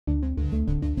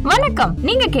வணக்கம்,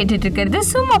 நீங்க கேட்டுட்டு இருக்கிறது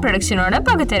சும்மா ப்ரொடக்ஷனோட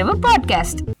பகுத்தறிவு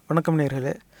பாட்காஸ்ட். வணக்கம்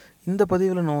நேயர்களே, இந்த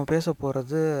பதிவில் நம்ம பேச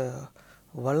போகிறது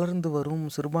வளர்ந்து வரும்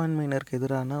சிறுபான்மையினருக்கு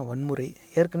எதிரான வன்முறை.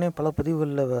 ஏற்கனவே பல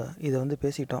பதிவுகளில் இதை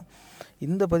பேசிட்டோம்.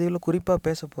 இந்த பதிவில் குறிப்பாக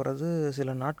பேச போகிறது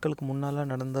சில நாட்களுக்கு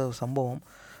முன்னால் நடந்த சம்பவம்.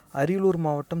 அரியலூர்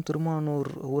மாவட்டம்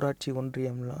திருமானூர் ஊராட்சி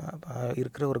ஒன்றியம்ல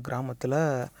இருக்கிற ஒரு கிராமத்தில்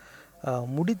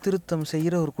முடி திருத்தம்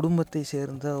செய்கிற ஒரு குடும்பத்தை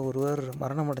சேர்ந்த ஒருவர்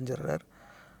மரணம் அடைஞ்சிடுறார்.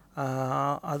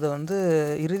 அதை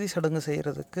இறுதி சடங்கு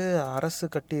செய்கிறதுக்கு அரசு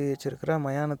கட்டி வச்சுருக்கிற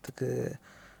மயானத்துக்கு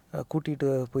கூட்டிகிட்டு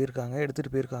போயிருக்காங்க,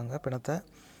 எடுத்துகிட்டு போயிருக்காங்க பிணத்தை.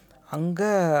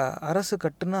 அங்கே அரசு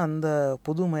கட்டுன அந்த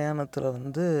பொது மயானத்தில்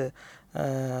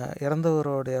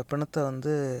இறந்தவருடைய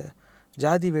பிணத்தை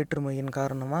ஜாதி வேற்றுமையின்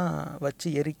காரணமாக வச்சு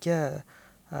எரிக்க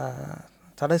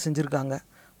தடை செஞ்சுருக்காங்க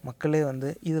மக்களே.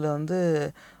 இதில்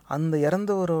அந்த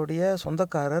இறந்தவருடைய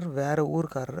சொந்தக்காரர் வேறு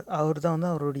ஊருக்காரர், அவர் தான்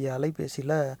அவருடைய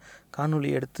அலைபேசியில் காணொலி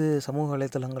எடுத்து சமூக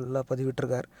வலைத்தளங்களில்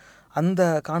பதிவிட்டிருக்கார். அந்த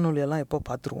காணொலியெல்லாம் இப்போ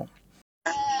பார்த்துருவோம்.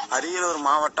 அரியலூர்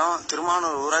மாவட்டம்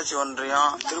திருமானூர் ஊராட்சி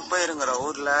ஒன்றியம் திருப்பயிருங்கிற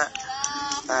ஊரில்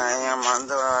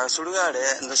அந்த சுடுகாடு,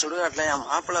 இந்த சுடுகாட்டில் என்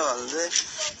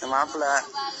மாப்பிள்ளை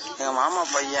எங்கள் மாமா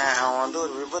பையன் அவன்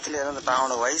ஒரு விபத்தில் இறந்துட்டான்.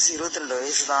 அவனுக்கு வயசு 22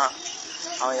 வயசு தான்.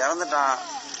 அவன் இறந்துட்டான்.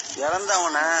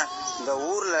 இறந்தவனை இந்த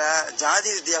ஊர்ல ஜாதி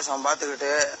வித்தியாசம்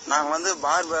பார்த்துக்கிட்டு நாங்க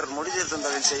பார்பர் முடிதிருத்தம்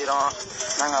தொழில் செய்யறோம்.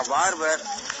 நாங்க பார்பர்,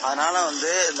 அதனால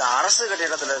இந்த அரசு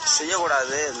கட்டிடத்துல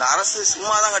செய்யக்கூடாது. இந்த அரசு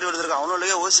சும்மா தான் கட்டி கொடுத்துருக்கு,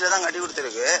 அவனுடைய ஓசில தான் கட்டி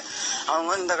கொடுத்துருக்கு.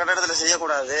 அவங்க இந்த கட்டிடத்துல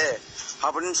செய்யக்கூடாது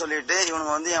அப்படின்னு சொல்லிட்டு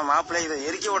இவனுங்க என் மாப்பிள்ளை இதை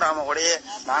எரிக்க விடாம கூடயே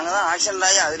நாங்க தான் ஆக்சிடென்ட்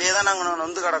ஆகி அதுலயே தான்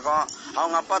நாங்க கிடக்கோம்.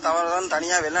 அவங்க அப்பா தவறுதான்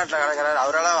தனியா வெளிநாட்டுல கிடக்கிறாரு.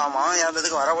 அவரால் அவன்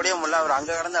இறந்ததுக்கு வரக்கூடிய முடியல, அவர்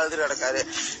அங்க கிடந்து அழுதுட்டு கிடக்காரு.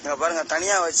 இங்க பாருங்க,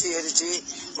 தனியா வச்சு எரிச்சு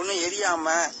இன்னும்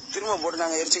எரியாம திரும்ப போட்டு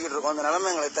நாங்க எரிச்சுக்கிட்டு இருக்கோம். அந்த நிலைமை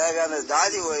எங்களுக்கு தேவையா? அந்த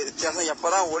ஜாதி வித்தியாசம்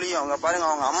எப்பதான் ஒழியும்? அவங்க பாருங்க,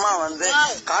 அவங்க அம்மா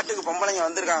காட்டுக்கு பொம்பளைங்க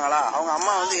வந்திருக்காங்களா, அவங்க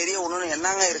அம்மா எரிய ஒண்ணுன்னு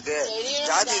என்னங்க இருக்கு?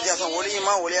 ஜாதி வித்தியாசம்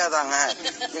ஒழியுமா ஒழியாதாங்க?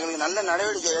 எங்களுக்கு நல்ல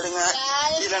நடவடிக்கை எடுங்க,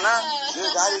 இல்லைன்னா இது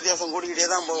ஜாதி வித்தியாசம் கூட்டிக்கிட்டே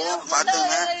தான் போகும்.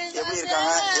 பாத்துங்க எப்படி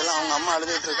இருக்காங்க எல்லாம். அவங்க அம்மா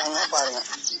அழுதுட்டு இருக்காங்க பாருங்க.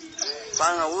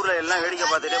 ஊர்ல எல்லாம் வேடிக்கை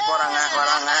பார்த்துட்டே போறாங்க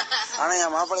வராங்க. ஆனா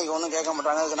என் மாப்பிள்ளைக்கு ஒண்ணும் கேட்க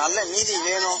மாட்டாங்க. அதுக்கு நல்ல நீதி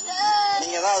வேணும்.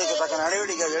 நீங்க தான் அதுக்கு தக்க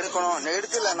நடவடிக்கை எடுக்கணும்.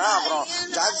 எடுக்கலன்னா அப்புறம்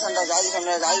ஜாதி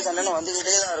சண்டைன்னு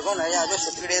வந்துகிட்டே தான் இருக்கும். நிறைய பேர்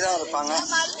செத்துக்கிட்டே தான் இருப்பாங்க.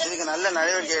 இதுக்கு நல்ல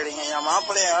நடவடிக்கை எடுங்க. என்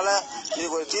மாப்பிள்ளையால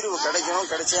இதுக்கு ஒரு தீர்வு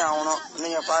கிடைச்சே ஆகணும்.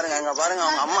 நீங்க பாருங்க, அங்க பாருங்க,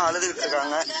 அவங்க அம்மா அழுதுகிட்டு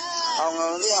இருக்காங்க. அவங்க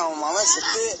அவன் மகன்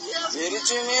செத்து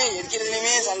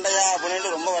எரிக்கிறதுலயுமே சண்டையா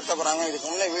அப்படின்னு ரொம்ப வருத்தப்படுறாங்க. இதுக்கு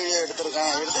முன்னே வீடியோ எடுத்த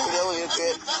வீடியோவும் இருக்கு.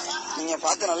 நீங்க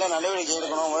பார்த்து நல்ல நடவடிக்கை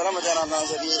எடுக்கணும். முதலமைச்சரா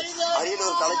இருந்தாலும் சரி,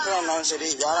 அரியலூர் கலெக்டரா இருந்தாலும் சரி,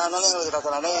 யாரா இருந்தாலும் எங்களுக்கு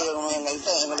தக்க நடவடிக்கை எடுக்கணும்.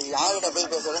 எங்களுக்கு யார்கிட்ட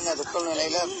போய் பேசுறதுங்க துக்கம்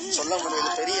நிலையில சொல்ல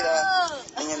முடியல, தெரியல.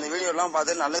 நீங்க இந்த வீடியோ எல்லாம்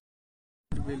பார்த்து நல்ல.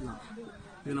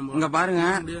 இங்க பாருங்க,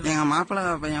 எங்க மாப்பிள்ளை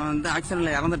பையன்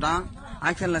ஆக்சிடென்ட்ல இறந்துட்டான்.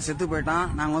 ஆக்சிடென்ட்ல செத்து போயிட்டான்.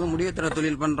 நாங்க முடிவெத்துற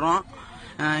தொழில் பண்றோம்.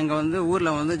 இங்க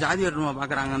ஊர்ல ஜாதி வேற்றுமை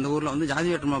பாக்குறாங்க. அந்த ஊர்ல ஜாதி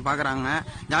வேற்றுமை பாக்குறாங்க.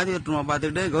 ஜாதி வேற்றுமை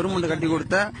பார்த்துட்டு கவர்மெண்ட்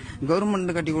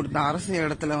கட்டி கொடுத்த அரசு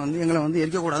இடத்துல எங்களை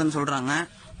எரிக்க கூடாதுன்னு சொல்றாங்க.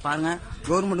 பாருங்க,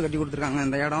 கவர்மெண்ட் கட்டி கொடுத்துருக்காங்க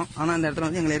இந்த இடம். ஆனா இந்த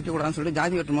இடத்துல எங்களை எரிக்க கூடாதுன்னு சொல்லிட்டு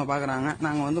ஜாதி வேற்றுமை பாக்குறாங்க.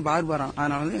 நாங்க பார்பரம்,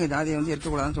 அதனால எங்க ஜாதியை எரிக்க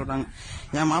கூடாதுன்னு சொல்றாங்க.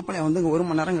 என் மாப்பிள்ளை 1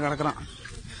 மணி நேரம் இங்க கிடக்குறான்.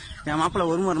 என் மாப்பிள்ளை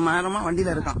 1 மணி நேரமா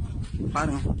வண்டியில இருக்கான்.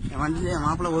 பாருங்க, என் வண்டியில என்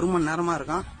மாப்பிள்ளை 1 மணி நேரமா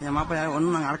இருக்கான். என் மாப்பிள்ளை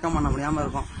ஒன்னும் நாங்க அடக்கம் பண்ண முடியாம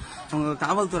இருக்கோம். உங்க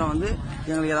காவல்துறை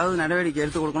எங்களுக்கு ஏதாவது நடவடிக்கை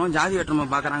எடுத்து கொடுக்கணும். ஜாதி வேற்றுமை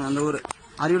பாக்குறாங்க. அந்த ஊர்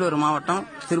அரியலூர் மாவட்டம்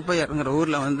திருப்பையர்ங்கிற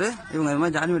ஊர்ல இவங்க இது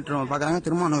மாதிரி ஜாதி வேற்றுமை பாக்குறாங்க.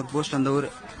 திருமானூர் போஸ்ட் அந்த ஊர்.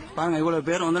 பாருங்க, இவ்வளவு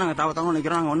பேர் நாங்க தவ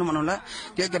நிக்கிறோம். நாங்க ஒண்ணும் பண்ணல.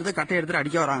 கேட்கறது கட்டை எடுத்துட்டு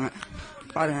அடிக்க வராங்க.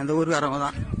 பாருங்க, இந்த ஊருக்காரவங்க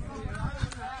தான்.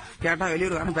 கேட்டா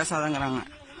வெளியூர்காரன் பேசாதங்கிறாங்க.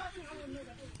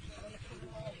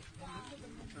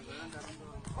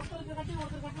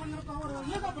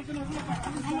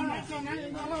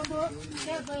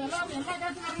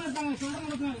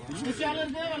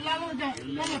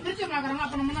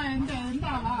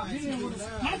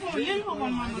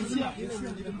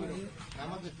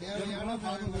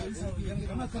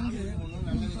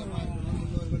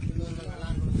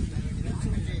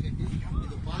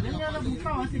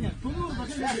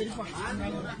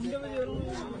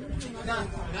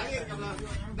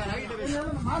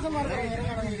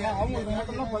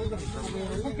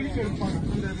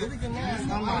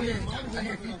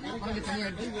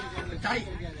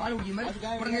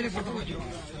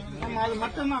 அது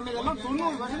மட்டும்தான். இதெல்லாம்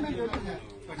 90%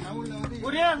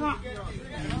 ஒரே தான்.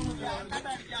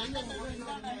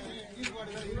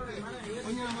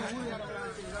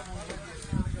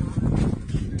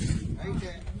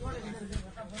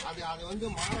 அது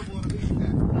மாற போறது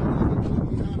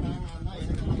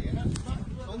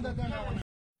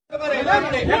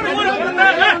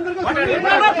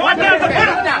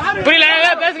புரியல,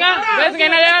 பேசுங்க பேசுங்க.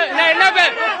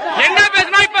 என்ன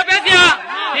பேசுனா இப்ப பேசியா?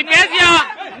 நீ பேசியா?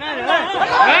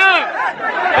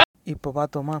 இப்போ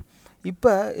பார்த்தோமா.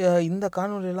 இப்போ இந்த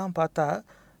காணொலியெல்லாம் பார்த்தா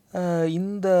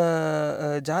இந்த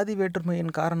ஜாதி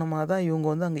வேற்றுமையின் காரணமாக தான் இவங்க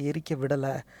வந்து அங்கே எரிக்க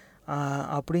விடலை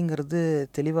அப்படிங்கிறது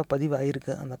தெளிவாக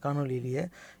பதிவாயிருக்கு அந்த காணொலியிலேயே.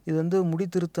 இது வந்து முடி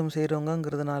திருத்தம்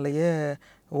செய்கிறவங்கங்கிறதுனாலேயே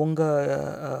உங்கள்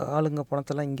ஆளுங்க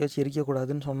பணத்தெல்லாம் இங்கே வச்சு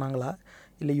எரிக்கக்கூடாதுன்னு சொன்னாங்களா,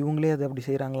 இல்லை இவங்களே அதை அப்படி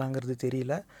செய்கிறாங்களாங்கிறது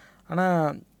தெரியல.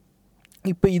 ஆனால்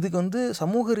இப்போ இதுக்கு வந்து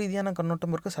சமூக ரீதியான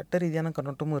கண்ணோட்டமும் இருக்குது, சட்ட ரீதியான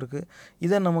கண்ணோட்டமும் இருக்குது.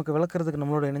 இதை நமக்கு விளக்குறதுக்கு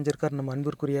நம்மளோட இணைஞ்சிருக்கார் நம்ம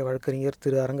அன்பிற்குரிய வழக்கறிஞர்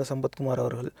திரு அரங்க சம்பத்குமார்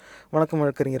அவர்கள். வணக்கம்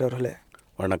வழக்கறிஞர் அவர்களே.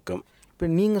 வணக்கம். இப்போ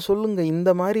நீங்கள் சொல்லுங்கள், இந்த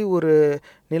மாதிரி ஒரு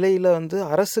நிலையில் வந்து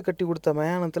அரசு கட்டி கொடுத்த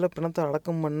மயானத்தில் பிணத்தை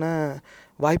அடக்கம் பண்ண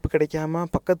வாய்ப்பு கிடைக்காம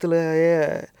பக்கத்துலேயே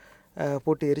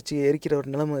போட்டு எரிக்கிற ஒரு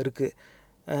நிலைமை இருக்குது.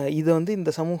 இதை வந்து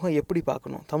இந்த சமூகம் எப்படி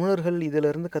பார்க்கணும்? தமிழர்கள்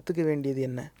இதிலிருந்து கற்றுக்க வேண்டியது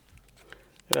என்ன?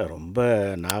 ரொம்ப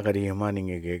நாகரிகமாக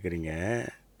நீங்கள் கேட்குறீங்க.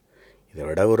 இதை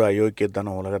விட ஒரு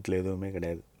அயோக்கியத்தனம் உலகத்தில் எதுவுமே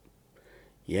கிடையாது.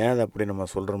 ஏன் அதை அப்படி நம்ம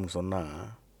சொல்கிறோம்னு சொன்னால்,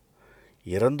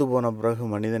 இறந்து போன பிறகு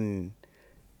மனிதனுக்கு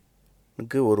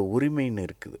ஒரு உரிமைன்னு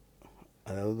இருக்குது.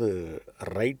 அதாவது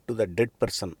right to the dead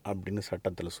person அப்படின்னு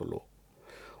சட்டத்தில் சொல்லுவோம்.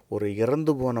 ஒரு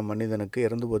இறந்து போன மனிதனுக்கு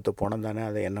இறந்து போத்த போனால் தானே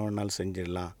அதை என்ன வேணாலும்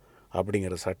செஞ்சிடலாம்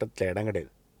அப்படிங்கிற சட்டத்தில் இடம்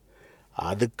கிடையாது.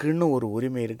 அதுக்குன்னு ஒரு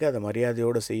உரிமை இருக்குது. அதை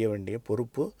மரியாதையோடு செய்ய வேண்டிய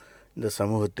பொறுப்பு இந்த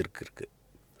சமூகத்திற்கு இருக்குது.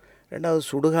 ரெண்டாவது,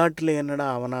 சுடுகாட்டில் என்னடா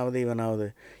அவனாவது இவனாவது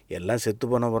எல்லாம் செத்து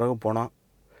போன பிறகு போனான்,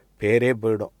 பேரே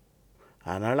போயிடும்.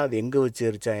 அதனால் அது எங்கே வச்சு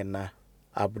எரிச்சா என்ன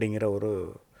அப்படிங்கிற ஒரு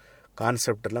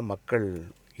கான்செப்டில் மக்கள்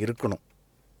இருக்கணும்.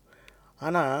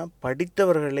 ஆனால்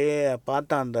படித்தவர்களே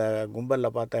பார்த்தா, அந்த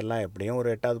கும்பலில் பார்த்தா எல்லாம் எப்படியும் ஒரு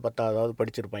 8வது 10வது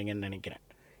படிச்சிருப்பாங்கன்னு நினைக்கிறேன்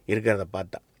இருக்கிறத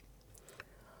பார்த்தா.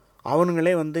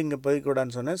 அவனுங்களே வந்து இங்கே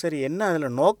பதிக்கூடாதுன்னு சொன்னேன். சரி, என்ன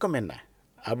அதில் நோக்கம் என்ன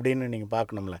அப்படின்னு நீங்கள்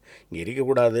பார்க்கணும்ல. இங்கே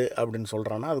எரிக்கக்கூடாது அப்படின்னு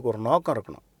சொல்கிறான்னா அதுக்கு ஒரு நோக்கம்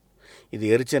இருக்கணும். இது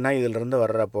எரிச்சுன்னா இதிலிருந்து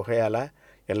வர்ற புகையால்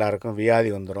எல்லாருக்கும் வியாதி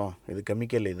வந்துடும், இது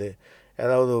கெமிக்கல், இது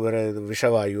ஏதாவது இது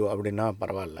விஷவாயு அப்படின்னா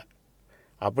பரவாயில்ல.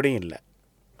 அப்படியும் இல்லை.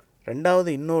 ரெண்டாவது,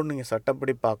 இன்னொன்று நீங்கள்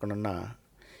சட்டப்படி பார்க்கணுன்னா,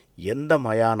 எந்த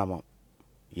மயானமும்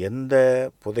எந்த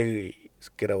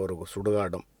புதைக்கிற ஒரு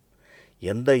சுடுகாடும்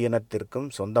எந்த இனத்திற்கும்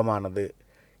சொந்தமானது,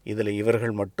 இதில்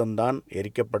இவர்கள் மட்டும்தான்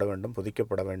எரிக்கப்பட வேண்டும்,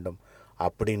 புதைக்கப்பட வேண்டும்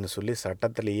அப்படின்னு சொல்லி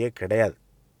சட்டத்திலேயே கிடையாது.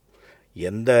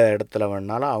 எந்த இடத்துல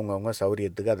வேணாலும் அவங்கவுங்க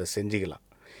சௌரியத்துக்கு அதை செஞ்சுக்கலாம்.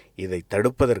 இதை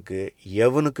தடுப்பதற்கு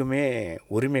எவனுக்குமே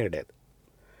உரிமை கிடையாது.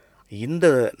 இந்த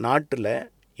நாட்டில்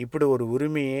இப்படி ஒரு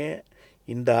உரிமையே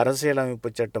இந்த அரசியலமைப்பு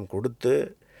சட்டம் கொடுத்து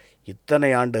இத்தனை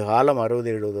ஆண்டு காலம்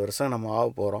 60-70 வருஷம் நம்ம ஆக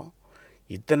போகிறோம்.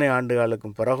 இத்தனை ஆண்டு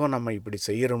காலுக்கும் பிறகும் நம்ம இப்படி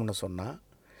செய்கிறோம்னு சொன்னால்,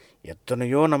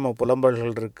 எத்தனையோ நம்ம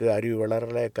புலம்பல்கள் இருக்குது. அறிவு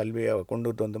வளரலை, கல்வியை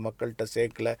கொண்டுட்டு வந்து மக்கள்கிட்ட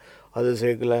சேர்க்கலை, அது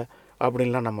சேர்க்கலை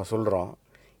அப்படின்லாம் நம்ம சொல்கிறோம்.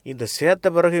 இந்த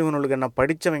சேர்த்த பிறகு இவனுக்கு என்ன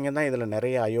படித்தவங்க தான் இதில்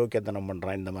நிறைய அயோக்கியத்தனம்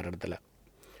பண்ணுறான் இந்த மாதிரி இடத்துல.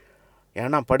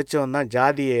 ஏன்னா படித்தவன் தான்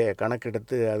ஜாதியை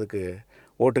கணக்கெடுத்து அதுக்கு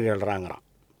ஓட்டு கேள்றாங்கிறான்,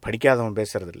 படிக்காதவன்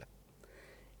பேசுகிறதில்ல.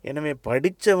 எனவே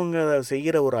படித்தவங்க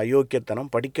செய்கிற ஒரு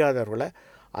அயோக்கியத்தனம் படிக்காதவர்களை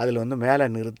அதில் வந்து மேலே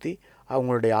நிறுத்தி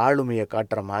அவங்களுடைய ஆளுமையை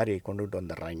காட்டுற மாதிரி கொண்டுகிட்டு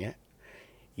வந்துடுறாங்க.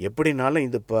 எப்படினாலும்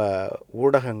இது இப்போ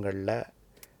ஊடகங்களில்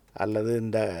அல்லது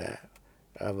இந்த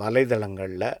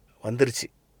வலைதளங்களில் வந்துருச்சு.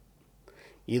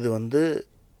 இது வந்து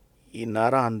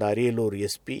இந்நேரம் அந்த அரியலூர்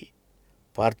எஸ்பி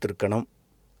பார்த்துருக்கணும்.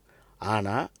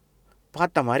 ஆனால்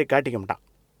பார்த்த மாதிரி காட்டிக்க மாட்டான்.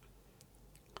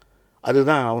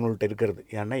 அதுதான் அவங்கள்ட்ட இருக்கிறது.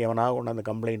 ஏன்னா எவனாக கொண்டு அந்த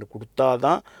கம்ப்ளைண்ட் கொடுத்தா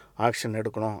தான் ஆக்ஷன்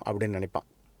எடுக்கணும் அப்படின்னு நினைப்பான்.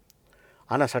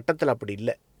 ஆனால் சட்டத்தில் அப்படி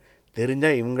இல்லை.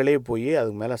 தெரிஞ்சால் இவங்களே போய்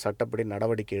அதுக்கு மேலே சட்டப்படி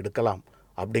நடவடிக்கை எடுக்கலாம்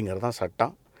அப்படிங்கிறது தான்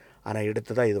சட்டம். ஆனால்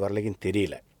எடுத்ததா இது வரலைக்கும்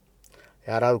தெரியல.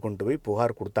 யாராவது கொண்டு போய்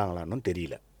புகார் கொடுத்தாங்களான்னு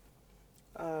தெரியல.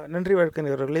 நன்றி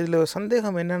வழக்கறிஞர்கள். இதில் ஒரு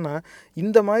சந்தேகம் என்னென்னா,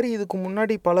 இந்த மாதிரி இதுக்கு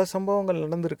முன்னாடி பல சம்பவங்கள்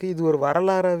நடந்திருக்கு. இது ஒரு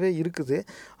வரலாறாகவே இருக்குது.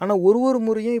 ஆனால் ஒரு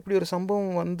முறையும் இப்படி ஒரு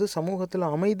சம்பவம் வந்து சமூகத்தில்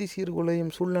அமைதி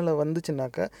சீர்குலையும் சூழ்நிலை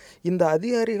வந்துச்சுனாக்கா, இந்த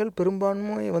அதிகாரிகள்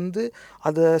பெரும்பான்மை வந்து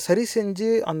அதை சரி செஞ்சு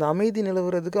அந்த அமைதி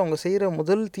நிலவுறதுக்கு அவங்க செய்கிற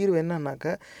முதல் தீர்வு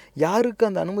என்னன்னாக்கா, யாருக்கு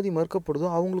அந்த அனுமதி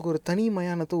மறுக்கப்படுதோ அவங்களுக்கு ஒரு தனி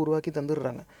மயானத்தை உருவாக்கி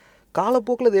தந்துடுறாங்க.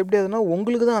 காலப்போக்கில் இது எப்படி ஆகுதுன்னா,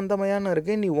 உங்களுக்கு தான் அந்த மயானம்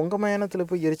இருக்குது, நீ உங்கள் மயானத்தில்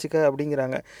போய் எரிச்சிக்க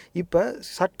அப்படிங்கிறாங்க. இப்போ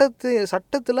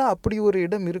சட்டத்தில் அப்படி ஒரு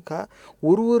இடம் இருக்கா?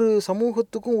 ஒரு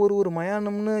சமூகத்துக்கும் ஒரு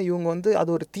மயானம்னு இவங்க வந்து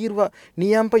அது ஒரு தீர்வாக, நீ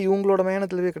ஏன்ப்பா இவங்களோட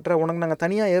மயானத்தில் போய் கட்டுற, உனக்கு நாங்கள்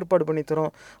தனியாக ஏற்பாடு பண்ணி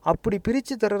தரோம் அப்படி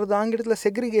பிரித்து தர்றது ஆங்கிலத்தில்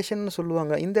செக்ரிகேஷன்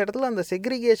சொல்லுவாங்க. இந்த இடத்துல அந்த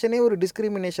செக்ரிகேஷனே ஒரு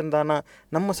டிஸ்கிரிமினேஷன் தானா?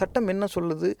 நம்ம சட்டம் என்ன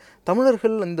சொல்லுது?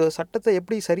 தமிழர்கள் இந்த சட்டத்தை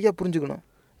எப்படி சரியாக புரிஞ்சுக்கணும்?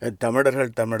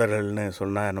 தமிழர்கள்னு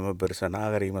சொன்னால் நம்ம பெருசாக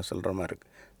நாகரிகமாக சொல்கிற மாதிரி இருக்குது.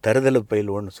 தருதலை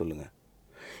பயில்வோன்னு சொல்லுங்கள்.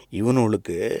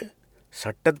 இவனுங்களுக்கு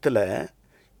சட்டத்தில்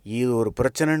இது ஒரு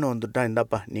பிரச்சனைன்னு வந்துட்டால்,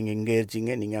 இந்தாப்பா நீங்கள் இங்கே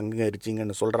எரிச்சிங்க, நீங்கள் அங்கே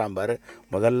எரிச்சிங்கன்னு சொல்கிறான் பாரு,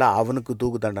 முதல்ல அவனுக்கு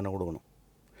தூக்கு தண்டனை கொடுக்கணும்.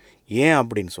 ஏன்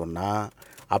அப்படின்னு சொன்னால்,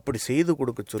 அப்படி செய்து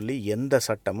கொடுக்க சொல்லி எந்த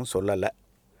சட்டமும் சொல்லலை.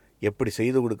 எப்படி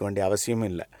செய்து கொடுக்க வேண்டிய அவசியமும்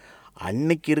இல்லை.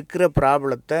 அன்னைக்கு இருக்கிற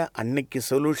ப்ராப்ளத்தை அன்னைக்கு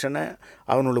சொல்யூஷனை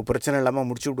அவனுக்கு பிரச்சனை இல்லாமல்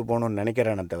முடிச்சு விட்டு போகணுன்னு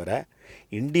நினைக்கிறானே தவிர,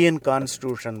 இந்தியன்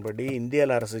கான்ஸ்டியூஷன் படி,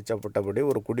 இந்தியாவில் அரசிச்சப்பட்டபடி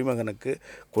ஒரு குடிமகனுக்கு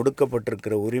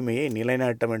கொடுக்கப்பட்டிருக்கிற உரிமையை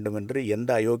நிலைநாட்ட வேண்டும் என்று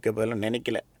எந்த அயோக்கிய பயலும்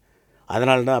நினைக்கல.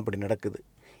 அதனால தான் அப்படி நடக்குது.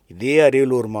 இதே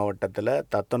அரியலூர் மாவட்டத்தில்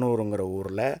தத்தனூருங்கிற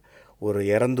ஊரில் ஒரு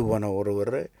இறந்து போன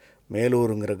ஒருவர்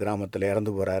மேலூருங்கிற கிராமத்தில்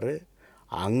இறந்து போகிறாரு.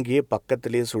 அங்கேயே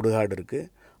பக்கத்துலேயே சுடுகாடு இருக்குது.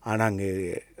 ஆனால் அங்கே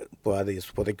இப்போ அதை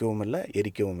புதைக்கவும் இல்லை,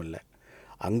 எரிக்கவும் இல்லை.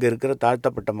 அங்கே இருக்கிற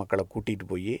தாழ்த்தப்பட்ட மக்களை கூட்டிகிட்டு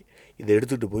போய் இதை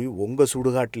எடுத்துகிட்டு போய் உங்கள்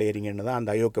சுடுகாட்டில் எரிங்கன்னு தான் அந்த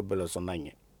அயோக்கியப்பில் சொன்னாங்க.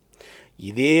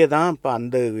 இதே தான் இப்போ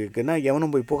அந்த இதுக்குன்னா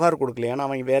எவனும் போய் புகார் கொடுக்கல. ஏன்னா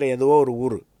அவன் வேறு ஏதோ ஒரு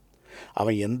ஊர்,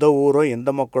 அவன் எந்த ஊரோ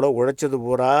எந்த மக்களோ உழைச்சது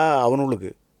பூரா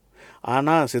அவனுக்கு.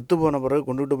 ஆனால் செத்து போன பிறகு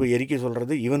கொண்டுகிட்டு போய் எரிக்க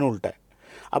சொல்கிறது இவனுள்கிட்ட.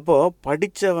 அப்போது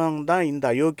படித்தவன் தான் இந்த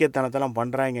அயோக்கியத்தனத்தெல்லாம்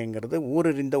பண்ணுறாங்கங்கிறது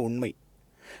ஊரறிந்த உண்மை.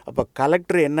 அப்போ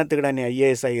கலெக்டர் என்னத்துக்கிட நீ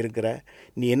ஐஏஎஸ்ஸாக இருக்கிற,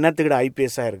 நீ என்னத்துக்கிட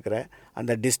ஐபிஎஸ்ஸாக இருக்கிற,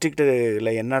 அந்த டிஸ்ட்ரிக்டில்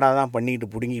என்னடா தான் பண்ணிக்கிட்டு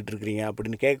பிடுங்கிட்டு இருக்கிறீங்க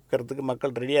அப்படின்னு கேட்குறதுக்கு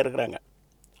மக்கள் ரெடியாக இருக்கிறாங்க.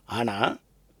 ஆனால்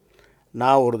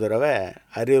நான் ஒரு தடவை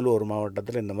அரியலூர்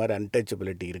மாவட்டத்தில் இந்த மாதிரி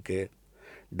அன்டச்சபிலிட்டி இருக்குது,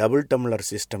 டபுள் டம்ளர்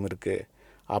சிஸ்டம் இருக்குது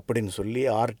அப்படின்னு சொல்லி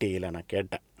ஆர்டிஐயில் நான்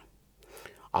கேட்டேன்.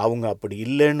 அவங்க அப்படி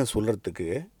இல்லைன்னு சொல்கிறதுக்கு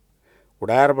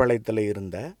உடையார்பாளையத்தில்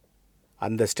இருந்த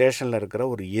அந்த ஸ்டேஷனில் இருக்கிற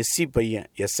ஒரு எஸ்சி பையன்,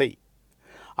 எஸ்ஐ,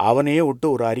 அவனையே விட்டு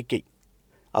ஒரு அறிக்கை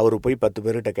அவர் போய் 10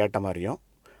 பேர்கிட்ட கேட்ட மாதிரியும்,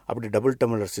 அப்படி டபுள்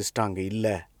டம்ளர் சிஸ்டம் அங்கே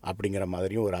இல்லை அப்படிங்கிற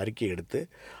மாதிரியும் ஒரு அறிக்கை எடுத்து,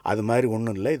 அது மாதிரி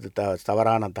ஒன்றும் இல்லை, இது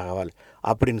தவறான தகவல்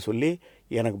அப்படின்னு சொல்லி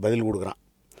எனக்கு பதில் கொடுக்குறான்.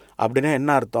 அப்படின்னா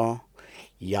என்ன அர்த்தம்?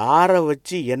 யாரை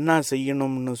வச்சு என்ன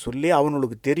செய்யணும்னு சொல்லி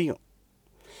அவனுக்கு தெரியும்.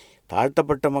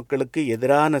 தாழ்த்தப்பட்ட மக்களுக்கு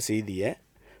எதிரான செய்தியை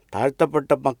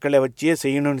தாழ்த்தப்பட்ட மக்களை வச்சே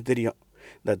செய்யணும்னு தெரியும்.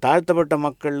 இந்த தாழ்த்தப்பட்ட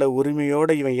மக்களில்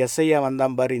உரிமையோடு இவன் எஸ்ஐயாக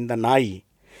வந்தான் பாரு, இந்த நாய்,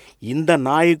 இந்த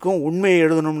நாய்க்கும் உண்மையை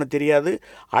எழுதணும்னு தெரியாது.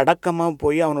 அடக்கமாக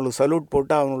போய் அவனுக்கு சல்யூட்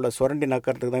போட்டு அவனோட சுரண்டி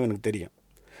நக்கிறதுக்கு தான் எனக்கு தெரியும்.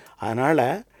 அதனால்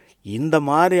இந்த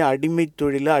மாதிரி அடிமை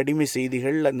தொழில், அடிமை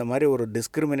செய்திகள், இந்த மாதிரி ஒரு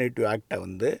டிஸ்கிரிமினேட்டிவ் ஆக்டை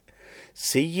வந்து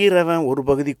செய்கிறவன் ஒரு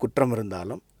பகுதி குற்றம்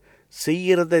இருந்தாலும்,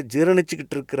 செய்கிறத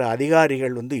ஜீரணிச்சுக்கிட்டு இருக்கிற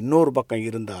அதிகாரிகள் வந்து இன்னொரு பக்கம்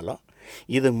இருந்தாலும்,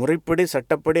 இது முறைப்படி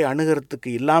சட்டப்படி அணுகிறதுக்கு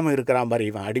இல்லாமல் இருக்கிறான் பாரு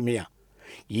இவன் அடிமையாக,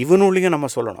 இவனுள்ளையும் நம்ம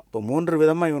சொல்லணும். இப்போ 3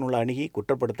 விதமாக இவனுள்ள அணுகி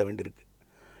குற்றப்படுத்த வேண்டியிருக்கு.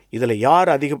 இதில் யார்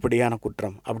அதிகப்படியான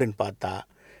குற்றம் அப்படின்னு பார்த்தா,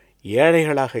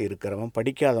 ஏழைகளாக இருக்கிறவன்,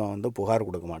 படிக்காதவன் வந்து புகார்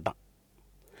கொடுக்க மாட்டான்.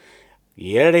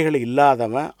 ஏழைகள்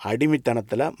இல்லாதவன்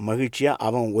அடிமைத்தனத்தில் மகிழ்ச்சியாக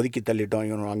அவன் ஒதுக்கி தள்ளிட்டோம்,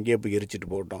 இவன் அங்கேயே போய் எரிச்சிட்டு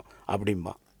போட்டோம்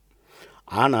அப்படிம்பான்.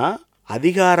 ஆனால்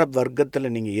அதிகார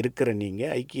வர்க்கத்தில் நீங்கள் இருக்கிற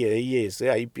நீங்கள் ஐஏஎஸ்,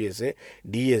 ஐபிஎஸ்,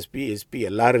 டிஎஸ்பி, எஸ்பி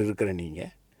எல்லாரும் இருக்கிற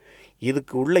நீங்கள்,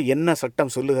 இதுக்கு உள்ள என்ன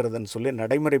சட்டம் சொல்லுகிறதுன்னு சொல்லி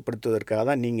நடைமுறைப்படுத்துவதற்காக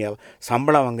தான் நீங்கள்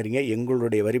சம்பளம் வாங்குறீங்க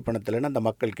எங்களுடைய வரி பணத்தில்னு அந்த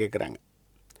மக்கள் கேட்குறாங்க.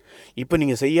 இப்போ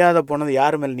நீங்கள் செய்யாத போனது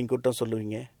யார் மேலே நீங்கள் குற்றம்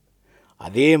சொல்லுவீங்க?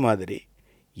 அதே மாதிரி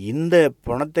இந்த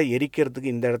பணத்தை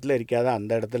எரிக்கிறதுக்கு இந்த இடத்துல எரிக்காத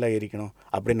அந்த இடத்துல எரிக்கணும்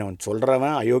அப்படின்னு அவன்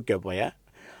சொல்கிறவன் அயோக்கிய போய,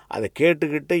 அதை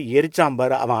கேட்டுக்கிட்டு எரிச்சான்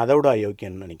பாரு, அவன் அதோட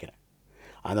அயோக்கியன்னு நினைக்கிறேன்.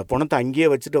 அந்த பணத்தை அங்கேயே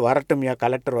வச்சுட்டு வரட்டும்,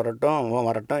 கலெக்டர் வரட்டும், அவன்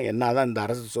வரட்டும், என்ன தான் இந்த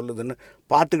அரசு சொல்லுதுன்னு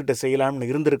பார்த்துக்கிட்டு செய்யலாம்னு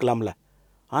இருந்திருக்கலாம்ல.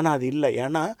 ஆனால் அது இல்லை.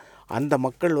 ஏன்னா அந்த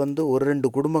மக்கள் வந்து 1-2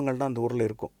 குடும்பங்கள் தான் அந்த ஊரில்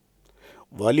இருக்கும்.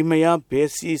 வலிமையாக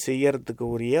பேசி செய்யறதுக்கு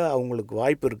உரிய அவங்களுக்கு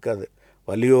வாய்ப்பு இருக்காது.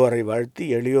 வலியோரை வாழ்த்தி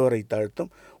எளியோரை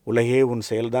தாழ்த்தும் உலகே உன்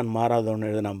செயல்தான் மாறாதவன்னு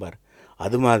எழுதினாம்பார்.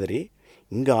 அது மாதிரி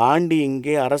இங்கே ஆண்டி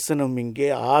இங்கே, அரசனும் இங்கே,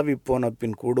 ஆவி போன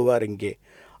பின் கூடுவார் இங்கே,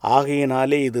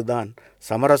 ஆகையினாலே இதுதான்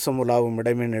சமரசம் உலாவும்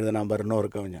இடமேன்னு எழுதினாம்பார் இன்னொரு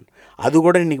கவிஞன். அது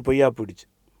கூட இன்றைக்கி பொய்யா போயிடுச்சு.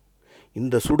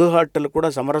 இந்த சுடுகாட்டில் கூட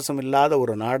சமரசம் இல்லாத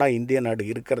ஒரு நாடாக இந்திய நாடு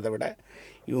இருக்கிறத விட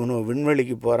இவனு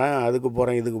விண்வெளிக்கு போகிறேன், அதுக்கு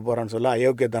போகிறேன், இதுக்கு போகிறேன்னு சொல்ல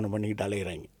அயோக்கியத்தானம் பண்ணிக்கிட்டு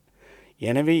அலைகிறாங்க.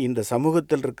 எனவே இந்த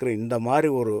சமூகத்தில் இருக்கிற இந்த மாதிரி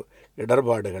ஒரு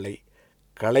இடர்பாடுகளை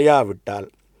களையாவிட்டால்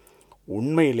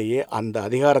உண்மையிலேயே அந்த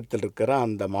அதிகாரத்தில் இருக்கிற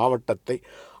அந்த மாவட்டத்தை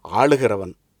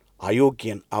ஆளுகிறவன்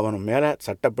அயோக்கியன், அவன் மேலே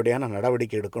சட்டப்படியான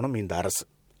நடவடிக்கை எடுக்கணும் இந்த அரசு.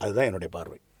 அதுதான் என்னுடைய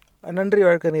பார்வை. நன்றி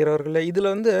வழக்கறிஞர் அவர்களே.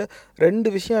 இதில் வந்து 2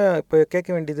 விஷயம் இப்போ கேட்க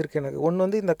வேண்டியது இருக்குது எனக்கு. ஒன்று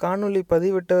வந்து இந்த காணொலி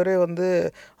பதிவிட்டவரே வந்து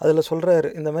அதில் சொல்கிறாரு,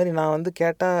 இந்த மாதிரி நான் வந்து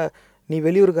கேட்டால் நீ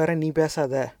வெளியூருக்காரன், நீ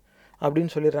பேசாத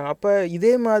அப்படின்னு சொல்லிடுறாங்க. அப்போ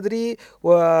இதே மாதிரி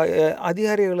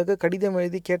அதிகாரிகளுக்கு கடிதம்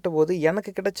எழுதி கேட்டபோது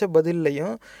எனக்கு கிடைச்ச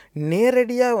பதில்லையும்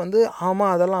நேரடியாக வந்து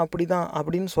ஆமாம் அதெல்லாம் அப்படி தான்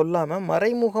அப்படின்னு சொல்லாமல்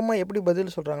மறைமுகமாக எப்படி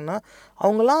பதில் சொல்கிறாங்கன்னா,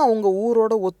 அவங்களாம் அவங்க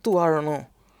ஊரோட ஒத்து வாழணும்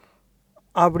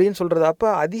அப்படின்னு சொல்கிறது. அப்போ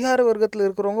அதிகார வர்க்கத்தில்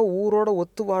இருக்கிறவங்க ஊரோட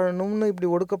ஒத்து வாழணும்னு இப்படி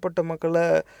ஒடுக்கப்பட்ட மக்களை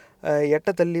எட்ட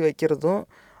தள்ளி வைக்கிறதும்,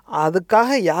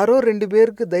 அதுக்காக யாரோ 2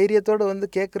 பேருக்கு தைரியத்தோடு வந்து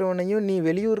கேட்குறவனையும் நீ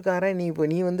வெளியூர்காரன்,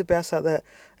 நீ வந்து பேசாத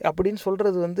அப்படின்னு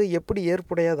சொல்கிறது வந்து எப்படி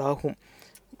ஏற்புடையதாகும்?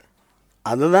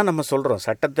 அதுதான் நம்ம சொல்கிறோம்.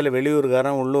 சட்டத்தில்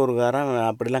வெளியூர்காரன், உள்ளூர்காரன்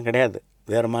அப்படிலாம் கிடையாது.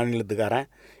 வேறு மாநிலத்துக்காரன்,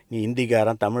 நீ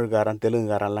இந்திக்காரன், தமிழ்காரன்,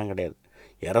 தெலுங்குக்காரன்லாம் கிடையாது.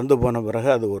 இறந்து போன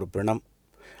பிறகு அது ஒரு பிணம்.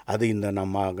 அது இந்த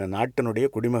நம்ம நாட்டினுடைய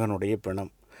குடிமகனுடைய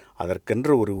பிணம்.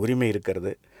 அதற்கென்று ஒரு உரிமை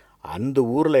இருக்கிறது. அந்த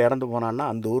ஊரில் இறந்து போனான்னா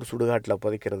அந்த ஊர் சுடுகாட்டில்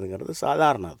புதைக்கிறதுங்கிறது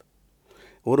சாதாரணம்.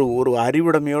 அது ஒரு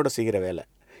அறிவுடைமையோடு செய்கிற வேலை.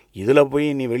 இதில் போய்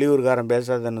நீ வெளியூர்காரன்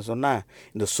பேசாதன்னு சொன்னால்,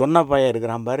 இந்த சொன்ன பையன்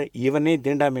இருக்கிறான் பாரு, இவனே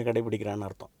தீண்டாமை கடைபிடிக்கிறான்னு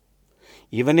அர்த்தம்.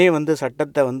 இவனே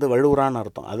சட்டத்தை வழுவுறான்னு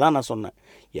அர்த்தம். அதான் நான் சொன்னேன்,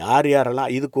 யார்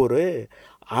யாரெல்லாம் இதுக்கு ஒரு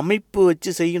அமைப்பு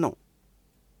வச்சு செய்யணும்.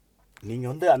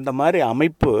 நீங்கள் அந்த மாதிரி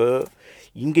அமைப்பு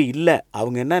இங்கே இல்லை.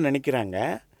 அவங்க என்ன நினைக்கிறாங்க,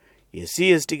 எஸ்சி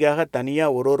எஸ்டிக்காக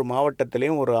தனியாக ஒரு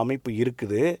மாவட்டத்துலேயும் ஒரு அமைப்பு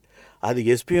இருக்குது, அது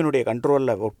எஸ்பியினுடைய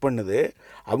கண்ட்ரோலில் ஒர்க் பண்ணுது,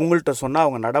 அவங்கள்ட்ட சொன்னால்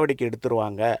அவங்க நடவடிக்கை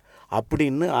எடுத்துருவாங்க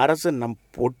அப்படின்னு அரசு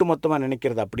ஒட்டுமொத்தமாக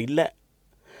நினைக்கிறது. அப்படி இல்லை.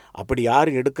 அப்படி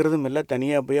யாரும் எடுக்கிறதும் இல்லை,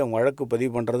 தனியாக போய் அவங்க வழக்கு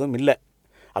பதிவு பண்ணுறதும் இல்லை.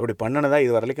 அப்படி பண்ணினதா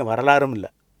இது வரைக்கும் வரலாறும் இல்லை.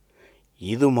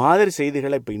 இது மாதிரி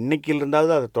செய்திகளை இப்போ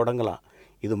இன்றைக்கிலிருந்தாவது அதை தொடங்கலாம்.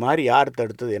 இது மாதிரி யார்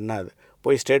தடுத்தது என்ன, அது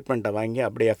போய் ஸ்டேட்மெண்ட்டை வாங்கி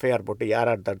அப்படியே எஃப்ஐஆர் போட்டு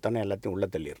யார் தடுத்தானே எல்லாத்தையும் உள்ளே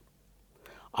தள்ளிடணும்.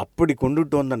 அப்படி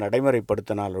கொண்டுட்டு வந்து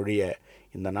நடைமுறைப்படுத்தினால் ஒழிய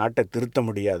இந்த நாட்டை திருத்த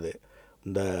முடியாது.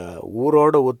 இந்த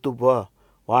ஊரோடு ஒத்துப்போ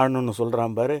வாழணுன்னு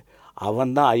சொல்கிறான் பாரு,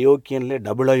 அவன்தான் அயோக்கியன்லே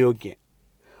டபுள் அயோக்கியன்.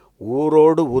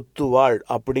 ஊரோடு ஒத்து வாழ்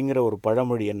அப்படிங்கிற ஒரு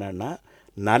பழமொழி என்னென்னா,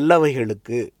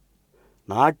 நல்லவைகளுக்கு,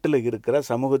 நாட்டில் இருக்கிற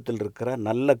சமூகத்தில் இருக்கிற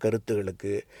நல்ல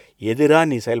கருத்துகளுக்கு எதிராக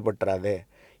நீ செயல்பட்டுறாதே,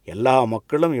 எல்லா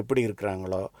மக்களும் எப்படி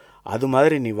இருக்கிறாங்களோ அது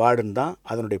மாதிரி நீ வாடுன்னு தான்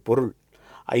அதனுடைய பொருள்.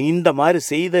 இந்த மாதிரி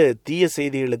செய்த தீய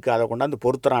செய்திகளுக்கு அதை கொண்டாந்து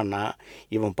பொறுத்துறான்னா,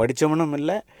 இவன் படித்தவனும்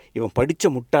இல்லை, இவன் படித்த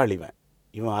முட்டாள்,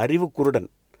 இவன் அறிவு குருடன்.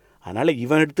 அதனால்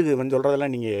இவன்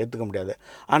சொல்கிறதெல்லாம் நீங்கள் ஏற்றுக்க முடியாது.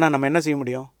 ஆனால் நம்ம என்ன செய்ய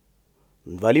முடியும்?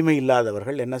 வலிமை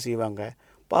இல்லாதவர்கள் என்ன செய்வாங்க,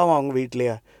 பாவம் அவங்க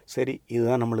வீட்டிலையா, சரி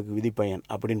இதுதான் நம்மளுக்கு விதிப்பயன்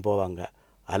அப்படின்னு போவாங்க.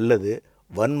 அல்லது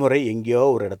வன்முறை எங்கேயோ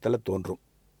ஒரு இடத்துல தோன்றும்.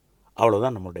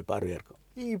 அவ்வளோதான் நம்மளுடைய பார்வையாக இருக்கும்.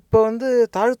 இப்போ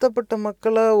தாழ்த்தப்பட்ட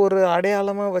மக்களை ஒரு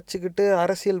அடையாளமாக வச்சுக்கிட்டு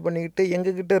அரசியல் பண்ணிக்கிட்டு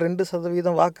எங்ககிட்ட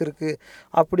 2% வாக்கு இருக்குது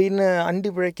அப்படின்னு அண்டி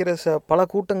பிழைக்கிற பல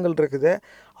கூட்டங்கள் இருக்குது.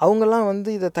 அவங்கெல்லாம்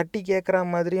இதை தட்டி கேட்குற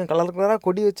மாதிரியும் கலர் கலராக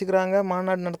கொடி வச்சுக்கிறாங்க,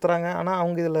 மாநாடு நடத்துகிறாங்க. ஆனால்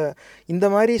அவங்க இதில் இந்த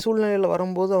மாதிரி சூழ்நிலையில்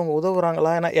வரும்போது அவங்க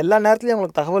உதவுறாங்களா? ஏன்னா எல்லா நேரத்துலையும்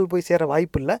அவங்களுக்கு தகவல் போய் சேர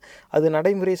வாய்ப்பு இல்லை. அது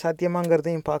நடைமுறை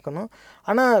சாத்தியமாங்கிறதையும் பார்க்கணும்.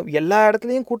 ஆனால் எல்லா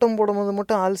இடத்துலையும் கூட்டம் போடும்போது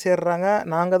மட்டும் ஆள் சேர்றாங்க,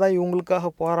 நாங்கள் தான்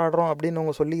இவங்களுக்காக போராடுறோம் அப்படின்னு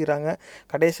அவங்க சொல்லிக்கிறாங்க.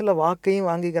 கடைசியில் வாக்கையும்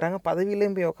வாங்கிக்கிறாங்க,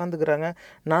 பதவியிலையும் போய் உக்காந்துக்கிறாங்க.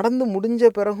 நடந்து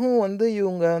முடிஞ்ச பிறகும்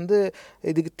இவங்க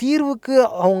இதுக்கு தீர்வுக்கு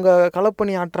அவங்க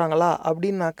களப்பணி ஆட்டுறாங்களா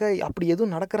அப்படின்னாக்க அப்படி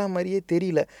எதுவும் நடக்கிற மாதிரியே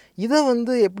தெரியல. இதை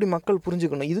எப்படி மக்கள்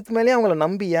புரிஞ்சுக்கணும்? இதுக்கு மேலே அவங்கள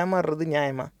நம்பி ஏமாறுறது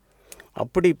நியாயமா?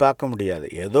 அப்படி பார்க்க முடியாது.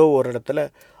 ஏதோ ஒரு இடத்துல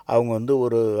அவங்க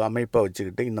ஒரு அமைப்பை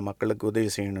வச்சுக்கிட்டு இந்த மக்களுக்கு உதவி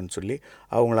செய்யணும்னு சொல்லி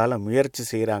அவங்களால முயற்சி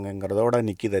செய்கிறாங்கங்கிறதோட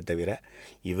நிற்கிதே தவிர,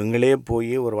 இவங்களே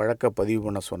போய் ஒரு வழக்கை பதிவு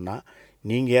பண்ண சொன்னால்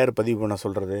நீங்கள் யார் பதிவு பண்ண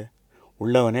சொல்கிறது?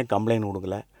 உள்ளவனே கம்ப்ளைண்ட்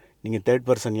கொடுக்கல, நீங்கள் தேர்ட்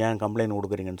பர்சன் ஏன் கம்ப்ளைண்ட்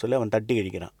கொடுக்குறீங்கன்னு சொல்லி அவன் தட்டி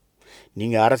கழிக்கிறான்.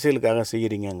 நீங்கள் அரசியலுக்காக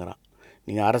செய்கிறீங்கிறான்,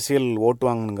 நீங்கள் அரசியல் ஓட்டு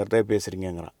வாங்கணுங்கிறதே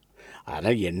பேசுகிறீங்கிறான்.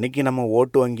 ஆனால் என்றைக்கு நம்ம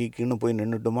ஓட்டு வங்கிக்குன்னு போய்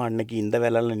நின்றுட்டோமோ அன்றைக்கி இந்த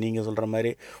வேலையில் நீங்கள் சொல்கிற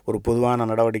மாதிரி ஒரு பொதுவான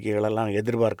நடவடிக்கைகளெல்லாம்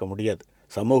எதிர்பார்க்க முடியாது.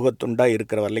 சமூகத்துண்டாக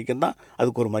இருக்கிற வரைக்கும் தான்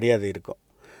அதுக்கு ஒரு மரியாதை இருக்கும்.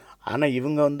 ஆனால்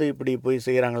இவங்க இப்படி போய்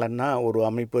செய்கிறாங்களன்னா, ஒரு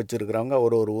அமைப்பு வச்சுருக்கிறவங்க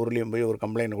ஒரு ஊர்லேயும் போய் ஒரு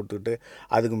கம்ப்ளைண்ட் கொடுத்துக்கிட்டு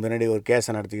அதுக்கு முன்னாடி ஒரு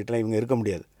கேஸை நடத்திக்கிட்டுலாம் இவங்க இருக்க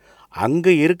முடியாது.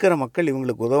 அங்கே இருக்கிற மக்கள்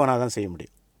இவங்களுக்கு உதவனா தான் செய்ய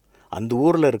முடியும். அந்த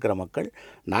ஊரில் இருக்கிற மக்கள்,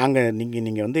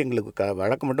 நீங்கள் எங்களுக்கு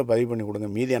வழக்கு மட்டும் பதிவு பண்ணி கொடுங்க,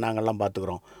 மீதியை நாங்கள்லாம்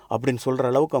பார்த்துக்குறோம் அப்படின்னு சொல்கிற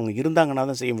அளவுக்கு அவங்க இருந்தாங்கன்னா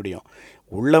தான் செய்ய முடியும்.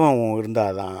 உள்ளவன்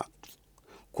இருந்தால் தான்.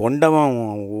 கொண்டவன்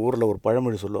ஊரில் ஒரு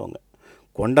பழமொழி சொல்லுவாங்க,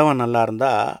 கொண்டவன் நல்லா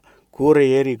இருந்தால் கூரை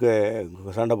ஏறி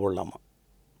சண்டை போடலாமா.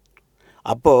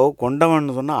 அப்போது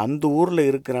கொண்டவன் சொன்னால் அந்த ஊரில்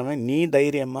இருக்கிறவன் நீ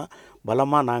தைரியமாக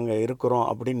பலமாக நாங்கள் இருக்கிறோம்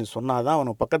அப்படின்னு சொன்னால் தான்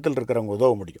அவனுக்கு பக்கத்தில் இருக்கிறவங்க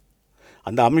உதவ முடியும்,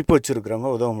 அந்த அமைப்பு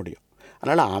வச்சுருக்கிறவங்க உதவ முடியும்.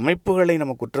 அதனால் அமைப்புகளை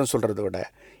நம்ம குற்றம் சொல்கிறத விட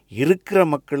இருக்கிற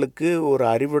மக்களுக்கு ஒரு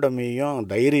அறிவுடைமையும்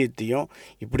தைரியத்தையும்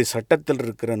இப்படி சட்டத்தில்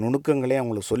இருக்கிற நுணுக்கங்களையும்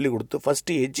அவங்களுக்கு சொல்லிக் கொடுத்து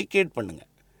ஃபஸ்ட்டு எஜுகேட் பண்ணுங்கள்.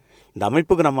 இந்த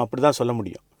அமைப்புக்கு நம்ம அப்படி தான் சொல்ல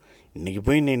முடியும். இன்றைக்கி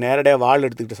போய் நீ நேரடியாக வாள்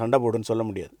எடுத்துக்கிட்டு சண்டை போடுன்னு சொல்ல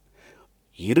முடியாது.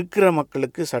 இருக்கிற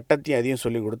மக்களுக்கு சட்டத்தையும் அதையும்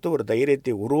சொல்லிக் கொடுத்து ஒரு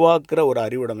தைரியத்தை உருவாக்குற ஒரு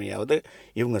அறிவுடைமையாவது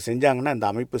இவங்க செஞ்சாங்கன்னா இந்த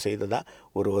அமைப்பு செய்ததாக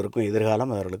ஒருவருக்கும்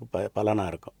எதிர்காலம் அவர்களுக்கு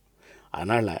பலனாக இருக்கும்.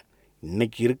 அதனால்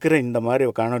இன்றைக்கி இருக்கிற இந்த மாதிரி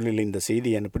காணொலியில் இந்த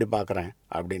செய்தியை எப்படி பார்க்குறேன்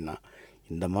அப்படின்னா,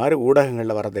 இந்த மாதிரி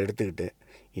ஊடகங்களில் வரதை எடுத்துக்கிட்டு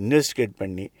இன்வெஸ்டிகேட்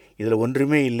பண்ணி இதில்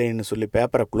ஒன்றுமே இல்லைன்னு சொல்லி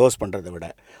பேப்பரை க்ளோஸ் பண்ணுறதை விட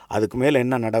அதுக்கு மேலே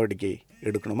என்ன நடவடிக்கை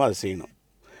எடுக்கணுமோ அதை செய்யணும்.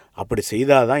 அப்படி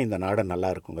செய்தால் தான் இந்த நாடு நல்லா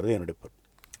இருக்குங்கிறது என்னுடைய பொருள்.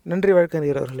 நன்றி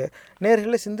வழக்கறிஞர் அவர்களே.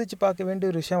 நேர்களை சிந்திச்சு பார்க்க வேண்டிய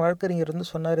ஒரு விஷயம், வழக்கறிஞர்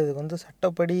சொன்னார், இது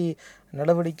சட்டப்படி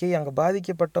நடவடிக்கை அங்கே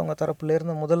பாதிக்கப்பட்டவங்க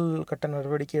தரப்புலேருந்து முதல் கட்ட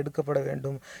நடவடிக்கை எடுக்கப்பட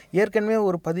வேண்டும். ஏற்கனவே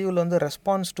ஒரு பதிவில்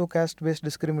response to cost paste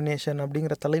discrimination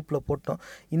அப்படிங்கிற தலைப்பில் போட்டோம்.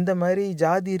 இந்த மாதிரி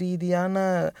ஜாதி ரீதியான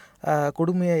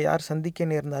கொடுமையை யார் சந்திக்க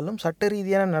நேர்ந்தாலும் சட்ட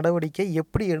ரீதியான நடவடிக்கை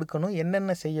எப்படி எடுக்கணும்,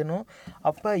 என்னென்ன செய்யணும்,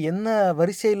 அப்போ என்ன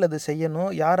வரிசையில் அது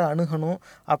செய்யணும், யாரை அணுகணும்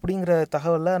அப்படிங்கிற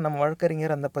தகவலை நம்ம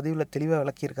வழக்கறிஞர் அந்த பதிவில் தெளிவாக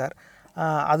விளக்கியிருக்கார்.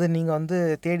 அது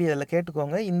நீங்கள் தேடி அதில்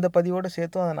கேட்டுக்கோங்க. இந்த பதிவோடு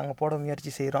சேர்த்தும் அதை நாங்கள் போட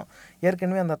முயற்சி செய்கிறோம்.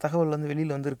 ஏற்கனவே அந்த தகவல்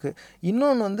வெளியில் வந்திருக்கு.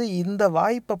 இன்னொன்று இந்த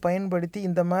வாய்ப்பை பயன்படுத்தி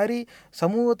இந்த மாதிரி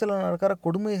சமூகத்தில் நடக்கிற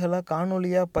கொடுமைகளை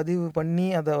காணொலியாக பதிவு பண்ணி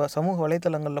அதை சமூக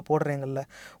வலைத்தளங்களில் போடுறீங்கள்ல,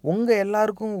 உங்கள்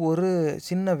எல்லாருக்கும் ஒரு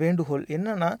சின்ன வேண்டுகோள்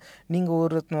என்னென்னா, நீங்கள்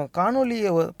ஒரு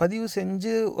காணொலியை பதிவு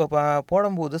செஞ்சு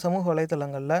போடும்போது சமூக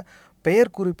வலைத்தளங்களில்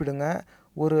பெயர் குறிப்பிடுங்க,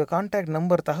 ஒரு கான்டாக்ட்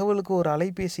நம்பர், தகவலுக்கு ஒரு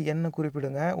அலைபேசி எண்ணை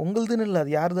குறிப்பிடுங்க. உங்களுதுன்னு இல்லை,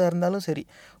 அது யார்தாக இருந்தாலும் சரி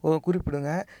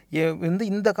குறிப்பிடுங்க.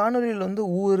 இந்த காணொலியில்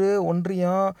ஊர்,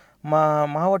 ஒன்றியம்,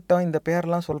 மாவட்டம் இந்த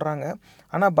பெயர்லாம் சொல்கிறாங்க.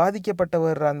 ஆனால்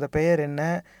பாதிக்கப்பட்டவர் அந்த பெயர் என்ன,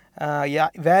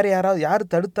 வேறு யார்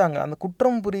தடுத்தாங்க, அந்த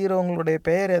குற்றம் புரிகிறவங்களுடைய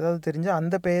பெயர் ஏதாவது தெரிஞ்சால்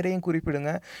அந்த பெயரையும்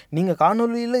குறிப்பிடுங்க. நீங்கள்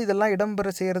காணொலியில் இதெல்லாம் இடம்பெற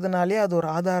செய்கிறதுனாலே அது ஒரு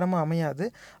ஆதாரமாக அமையாது.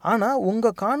 ஆனால்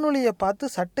உங்கள் காணொலியை பார்த்து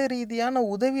சட்ட ரீதியான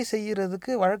உதவி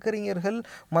செய்கிறதுக்கு வழக்கறிஞர்கள்,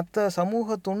 மற்ற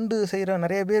சமூக தொண்டு செய்கிற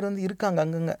நிறைய பேர் இருக்காங்க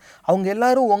அங்கங்கே. அவங்க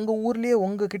எல்லாரும் உங்கள் ஊர்லேயே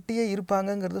உங்கள் கிட்டேயே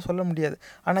இருப்பாங்கங்கிறது சொல்ல முடியாது.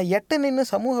 ஆனால் எட்ட நின்று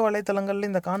சமூக வலைத்தளங்களில்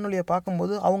இந்த காணொலியை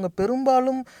பார்க்கும்போது அவங்க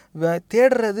பெரும்பாலும்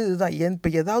தேடுறது இதுதான். இப்போ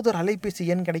ஏதாவது ஒரு அலைபேசி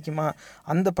எண் கிடைக்குமா,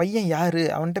 அந்த பையன் யார்,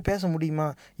 அவன்கிட்ட பேச முடியுமா,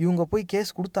 இவங்க போய்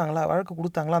கேஸ் கொடுத்தாங்களா, வழக்கு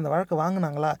கொடுத்தாங்களா, அந்த வழக்கை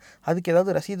வாங்கினாங்களா, அதுக்கு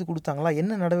ஏதாவது ரசீது கொடுத்தாங்களா,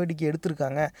 என்ன நடவடிக்கை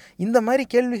எடுத்திருக்காங்க, இந்த மாதிரி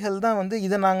கேள்விகள் தான்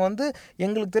இதை நாங்கள்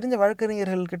எங்களுக்கு தெரிஞ்ச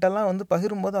வழக்கறிஞர்கள்கிட்டலாம்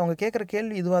பகிரும்போது அவங்க கேட்குற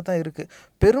கேள்வி இதுவாக தான் இருக்குது.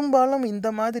 பெரும்பாலும் இந்த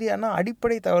மாதிரியான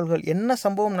அடிப்படை தகவல்கள், என்ன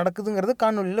சம்பவம் நடக்குதுங்கிறது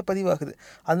காணொலியில் பதிவாகுது.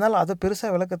 அதனால் அதை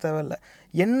பெருசாக விளக்க தேவையில்லை.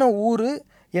 என்ன ஊர்,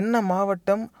 என்ன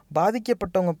மாவட்டம்,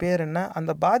 பாதிக்கப்பட்டவங்க பேர் என்ன,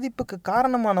 அந்த பாதிப்புக்கு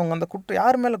காரணமானவங்க, அந்த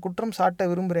யார் மேலே குற்றம் சாட்ட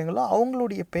விரும்புகிறீங்களோ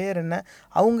அவங்களுடைய பெயர் என்ன,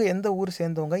 அவங்க எந்த ஊர்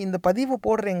சேர்ந்தவங்க, இந்த பதிவு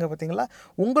போடுறீங்க பார்த்தீங்களா,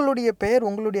 உங்களுடைய பெயர்,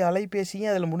 உங்களுடைய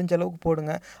அலைபேசியும் அதில் முடிஞ்ச அளவுக்கு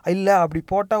போடுங்க. இல்லை அப்படி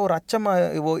போட்டால் ஒரு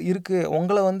அச்சமாக இருக்குது,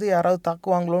 உங்களை யாராவது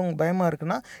தாக்குவாங்களோன்னு பயமாக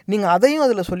இருக்குன்னா நீங்கள் அதையும்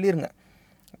அதில் சொல்லிடுங்க.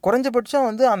 குறைஞ்சபட்சம்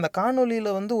அந்த காணொலியில்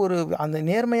ஒரு அந்த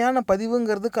நேர்மையான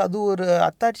பதிவுங்கிறதுக்கு அது ஒரு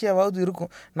அத்தாட்சியாவது இருக்கும்.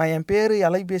 நான் என் பேர்,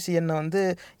 அலைபேசி எண்ணை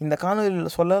இந்த காணொலியில்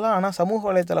சொல்லலாம், ஆனால் சமூக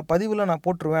வலைத்தள பதிவில் நான்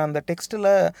போட்டுருவேன், அந்த டெக்ஸ்ட்டில்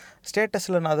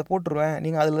ஸ்டேட்டஸில் நான் அதை போட்டுருவேன்,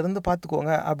 நீங்கள் அதிலிருந்து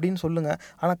பார்த்துக்கோங்க அப்படின்னு சொல்லுங்கள்.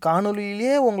 ஆனால்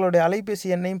காணொலியிலே உங்களுடைய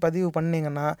அலைபேசி எண்ணையும் பதிவு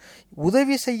பண்ணிங்கன்னா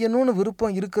உதவி செய்யணும்னு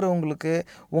விருப்பம் இருக்கிறவங்களுக்கு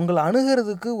உங்களை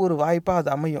அணுகிறதுக்கு ஒரு வாய்ப்பாக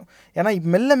அது அமையும். ஏன்னா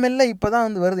மெல்ல மெல்ல இப்போ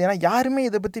தான் வருது. ஏன்னா யாருமே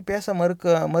இதை பற்றி பேச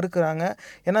மறுக்கிறாங்க.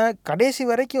 ஏன்னா கடைசி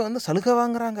வரைக்கும் சலுகை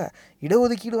வாங்குறாங்க,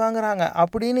 இடஒதுக்கீடு வாங்குறாங்க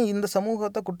அப்படின்னு இந்த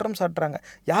சமூகத்தை குற்றம் சாட்டுறாங்க.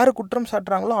 யார் குற்றம்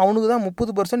சாட்டுறாங்களோ அவனுக்கு தான்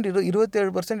 30%,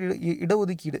 27%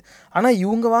 இடஒதுக்கீடு. ஆனால்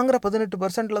இவங்க வாங்குற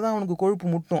 18%ல் தான் அவனுக்கு கொழுப்பு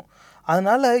முட்டும்.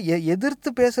 அதனால் எதிர்த்து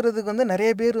பேசுகிறதுக்கு நிறைய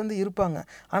பேர் இருப்பாங்க.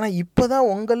 ஆனால் இப்போ தான்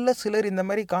உங்களில் சிலர் இந்த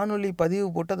மாதிரி காணொலி பதிவு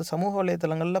போட்டு அதை சமூக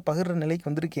வலைத்தளங்களில் பகிர்ற நிலைக்கு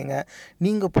வந்திருக்கீங்க.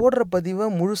 நீங்கள் போடுற பதிவை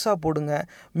முழுசாக போடுங்க.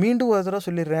 மீண்டும் ஒரு தடவை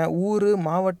சொல்லிடுறேன், ஊர்,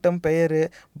 மாவட்டம், பெயர்,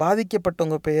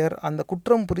 பாதிக்கப்பட்டவங்க பெயர், அந்த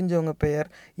குற்றம் புரிஞ்சவங்க பெயர்,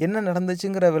 என்ன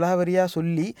நடந்துச்சுங்கிற விலாவரியாக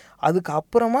சொல்லி அதுக்கு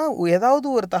அப்புறமா ஏதாவது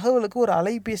ஒரு தகவலுக்கு ஒரு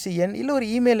அலைபேசி எண் இல்லை ஒரு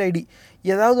இமெயில் ஐடி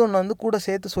ஏதாவது ஒன்று கூட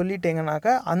சேர்த்து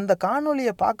சொல்லிட்டீங்கன்னாக்கா அந்த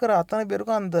காணொலியை பார்க்குற அத்தனை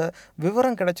பேருக்கும் அந்த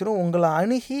விவரம் கிடச்சிரும். உங்களை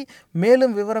அணுகி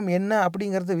மேலும் விவரம் என்ன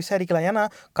அப்படிங்கிறத விசாரிக்கலாம். ஏன்னா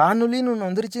காணொலின்னு ஒன்று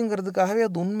வந்துருச்சுங்கிறதுக்காகவே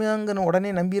அது உண்மையாங்கன்னு உடனே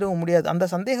நம்பிடவும் முடியாது. அந்த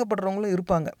சந்தேகப்படுறவங்களும்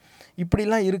இருப்பாங்க.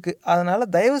 இப்படிலாம் இருக்குது.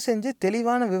 அதனால் தயவு செஞ்சு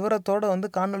தெளிவான விவரத்தோடு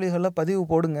காணொலிகளில் பதிவு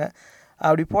போடுங்க.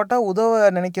 அப்படி போட்டால் உதவ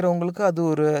நினைக்கிறவங்களுக்கு அது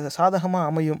ஒரு சாதகமாக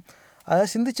அமையும். அதை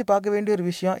சிந்திச்சு பார்க்க வேண்டிய ஒரு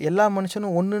விஷயம். எல்லா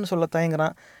மனுஷனும் ஒன்றுன்னு சொல்ல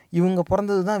தயங்குறான். இவங்க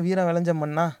பிறந்தது தான் வீரம் விளைஞ்ச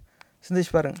மண்ணா?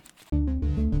 சிந்திச்சு பாருங்க.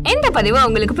 இந்த பதிவு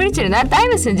உங்களுக்கு பிடிச்சிருந்தா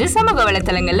தயவு செஞ்சு சமூக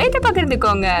வலைத்தளங்கள்ல இதை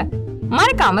பகிர்ந்துக்கோங்க.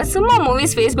 மறக்காம சும்மா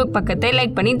மூவிஸ் ஃபேஸ்புக் பக்கத்தை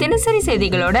லைக் பண்ணி தினசரி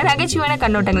செய்திகளோட நகைச்சுவையான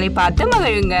கண்ணோட்டங்களை பார்த்து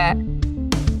மகிழுங்க.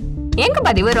 எங்க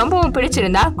பதிவு ரொம்பவும்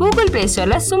பிடிச்சிருந்தா கூகுள் பிளே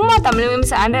ஸ்டோர்ல சும்மா தமிழ்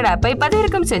மீம்ஸ் ஆண்ட்ராய்டு ஆப்பை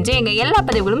பதிவிறக்கம் செஞ்சு எங்க எல்லா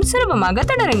பதிவுகளும் சுலபமாக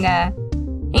தொடருங்க.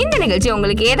 இந்த நிகழ்ச்சி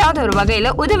உங்களுக்கு ஏதாவது ஒரு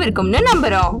வகையில உதவிருக்கும்னு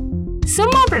நம்புறோம்.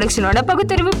 சும்மா ப்ரொடக்ஷனோட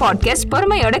பகுத்தறிவு பாட்காஸ்ட்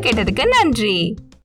பொறுமையோட கேட்டதுக்கு நன்றி.